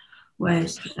younger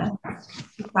was the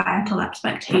societal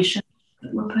expectations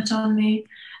that were put on me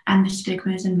and the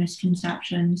stigmas and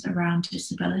misconceptions around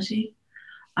disability.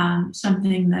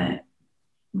 Something that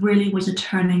really was a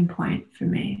turning point for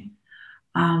me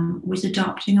was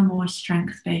adopting a more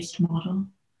strength-based model.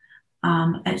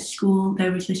 At school,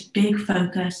 there was this big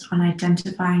focus on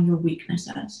identifying your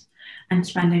weaknesses and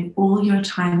spending all your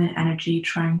time and energy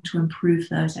trying to improve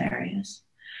those areas.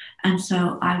 And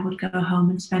so I would go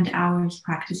home and spend hours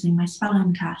practicing my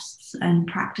spelling tests and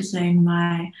practicing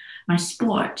my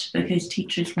sport, because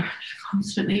teachers were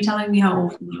constantly telling me how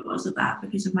awful it was at that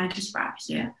because of my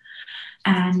dyspraxia.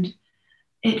 And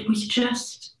it was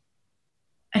just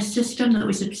a system that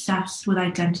was obsessed with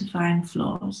identifying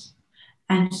flaws.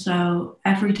 And so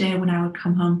every day when I would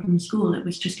come home from school, it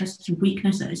was just lists of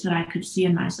weaknesses that I could see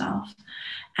in myself.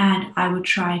 And I would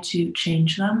try to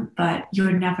change them, but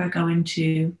you're never going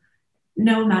to,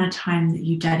 no amount of time that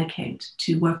you dedicate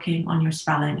to working on your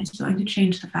spelling is going to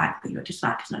change the fact that you're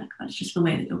dyslexic. That's just the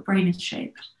way that your brain is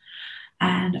shaped.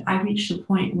 And I reached a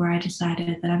point where I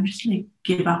decided that I'm just going to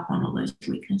give up on all those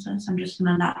weaknesses. I'm just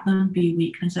going to let them be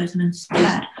weaknesses and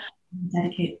instead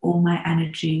dedicate all my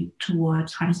energy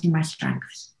towards harnessing my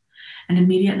strengths. And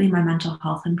immediately my mental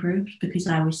health improved because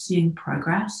I was seeing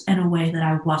progress in a way that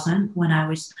I wasn't when I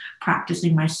was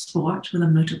practicing my sport with a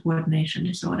motor coordination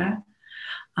disorder.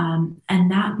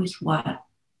 And that was what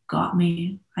got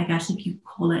me, I guess if you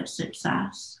call it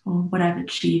success, or what I've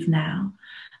achieved now.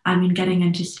 I mean, getting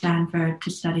into Stanford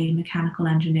to study mechanical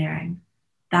engineering,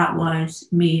 that was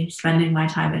me spending my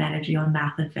time and energy on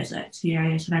math and physics, the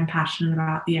areas that I'm passionate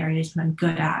about, the areas that I'm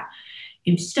good at,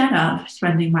 instead of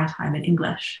spending my time in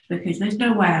English, because there's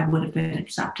no way I would have been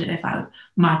accepted if I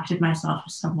marketed myself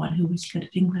as someone who was good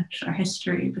at English or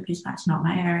history, because that's not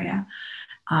my area.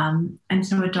 And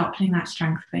so adopting that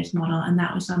strength-based model, and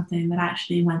that was something that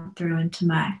actually went through into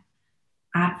my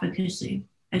advocacy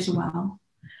as well.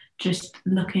 Just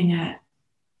looking at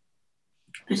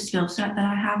the skill set that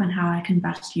I have and how I can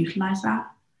best utilize that,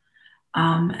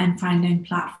 and finding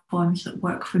platforms that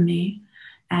work for me,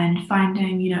 and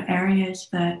finding, areas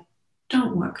that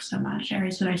don't work so much,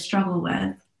 areas that I struggle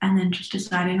with, and then just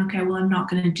deciding, okay, well, I'm not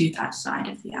going to do that side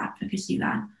of the advocacy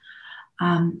then.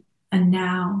 And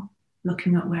now,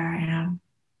 looking at where I am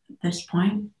at this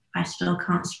point, I still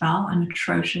can't spell. I'm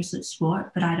atrocious at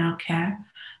sport, but I don't care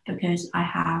because I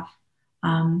have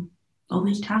all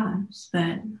these talents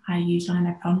that I use on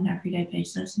an everyday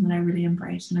basis and that I really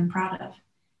embrace and I'm proud of.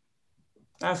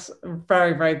 That's a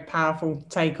very, very powerful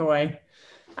takeaway.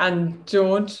 And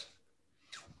George?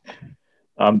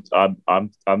 I'm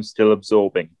still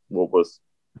absorbing what was,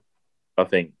 I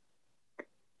think,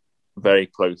 very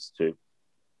close to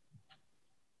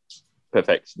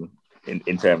perfection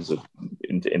in terms of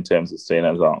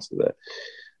Sienna's answer there.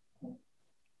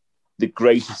 The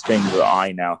greatest thing that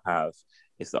I now have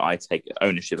is that I take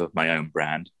ownership of my own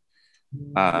brand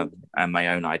and my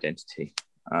own identity.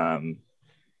 I'm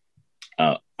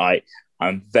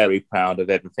very proud of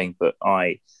everything that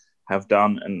I have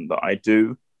done and that I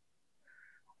do.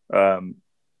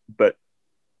 But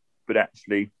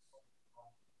actually,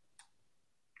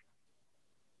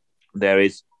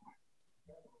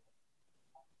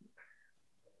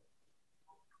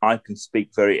 I can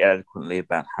speak very eloquently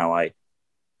about how I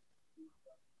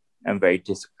am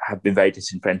have been very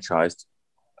disenfranchised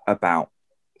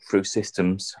through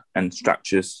systems and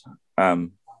structures.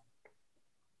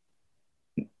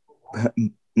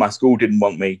 My school didn't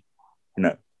want me.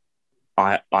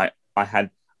 I had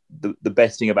the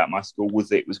best thing about my school was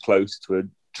that it was close to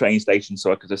train station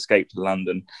so I could escape to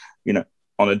London, you know,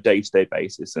 on a day-to-day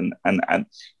basis, and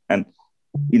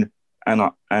you know,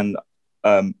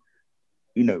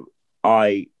 you know,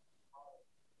 I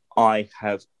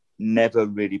have never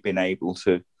really been able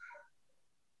to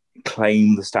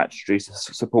claim the statutory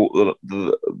support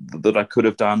that I could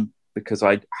have done, because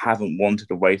I haven't wanted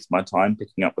to waste my time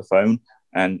picking up the phone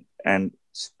and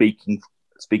speaking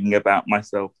about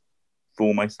myself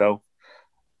for myself.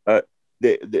 The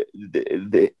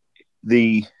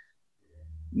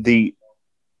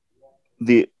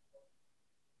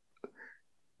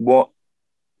what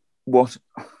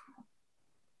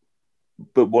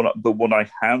I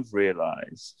have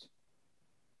realized,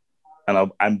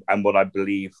 and what I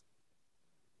believe,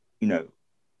 you know,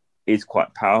 is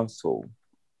quite powerful,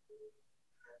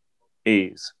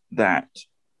 is that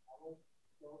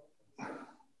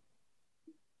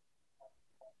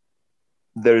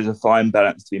there is a fine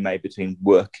balance to be made between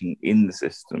working in the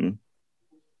system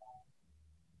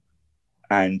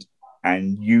and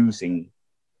using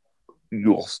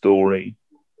your story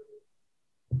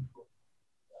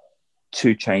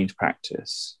to change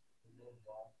practice.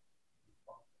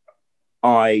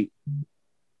 I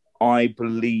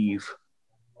believe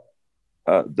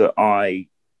that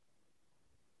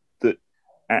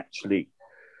actually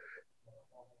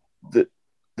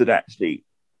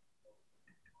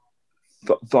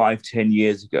 5-10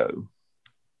 years ago,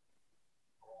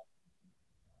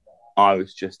 I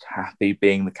was just happy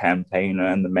being the campaigner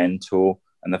and the mentor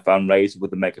and the fundraiser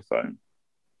with the megaphone.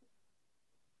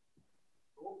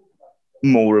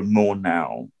 More and more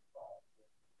now,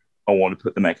 I want to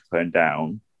put the megaphone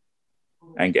down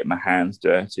and get my hands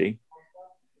dirty.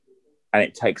 And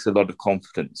it takes a lot of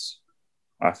confidence,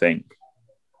 I think,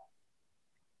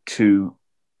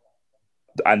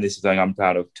 and this is something I'm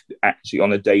proud of, to actually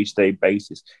on a day-to-day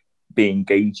basis be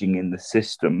engaging in the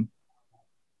system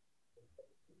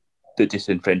that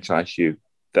disenfranchise you,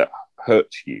 that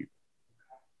hurts you.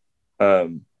 I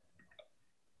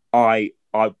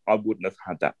wouldn't have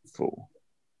had that before.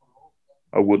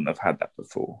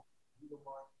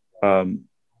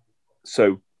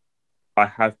 So I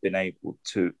have been able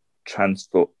to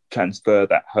transfer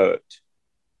that hurt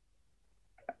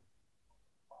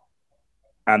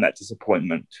and that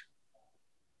disappointment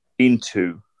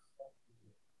into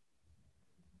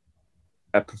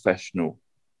a professional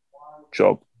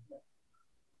job,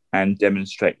 and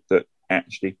demonstrate that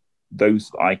actually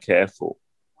those that I care for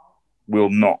will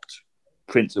not,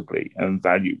 principally and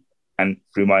value, and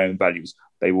through my own values,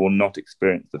 they will not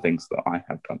experience the things that I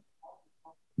have done.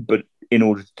 But in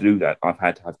order to do that, I've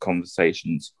had to have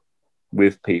conversations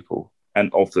with people,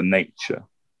 and of the nature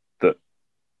that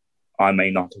I may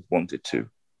not have wanted to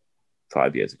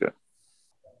 5 years ago.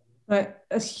 But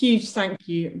a huge thank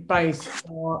you both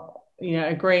for, you know,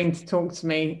 agreeing to talk to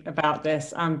me about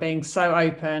this and being so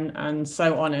open and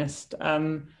so honest.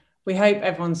 We hope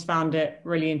everyone's found it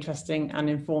really interesting and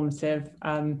informative.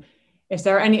 If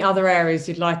there are any other areas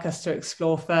you'd like us to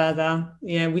explore further,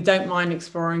 you know, we don't mind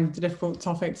exploring the difficult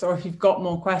topics, or if you've got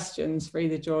more questions for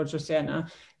either George or Sienna,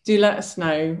 do let us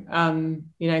know,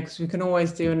 you know, because we can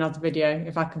always do another video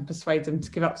if I can persuade them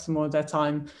to give up some more of their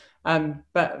time.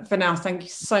 But for now, thank you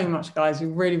so much, guys. We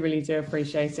really, really do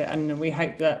appreciate it. And we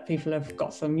hope that people have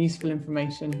got some useful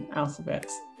information out of it.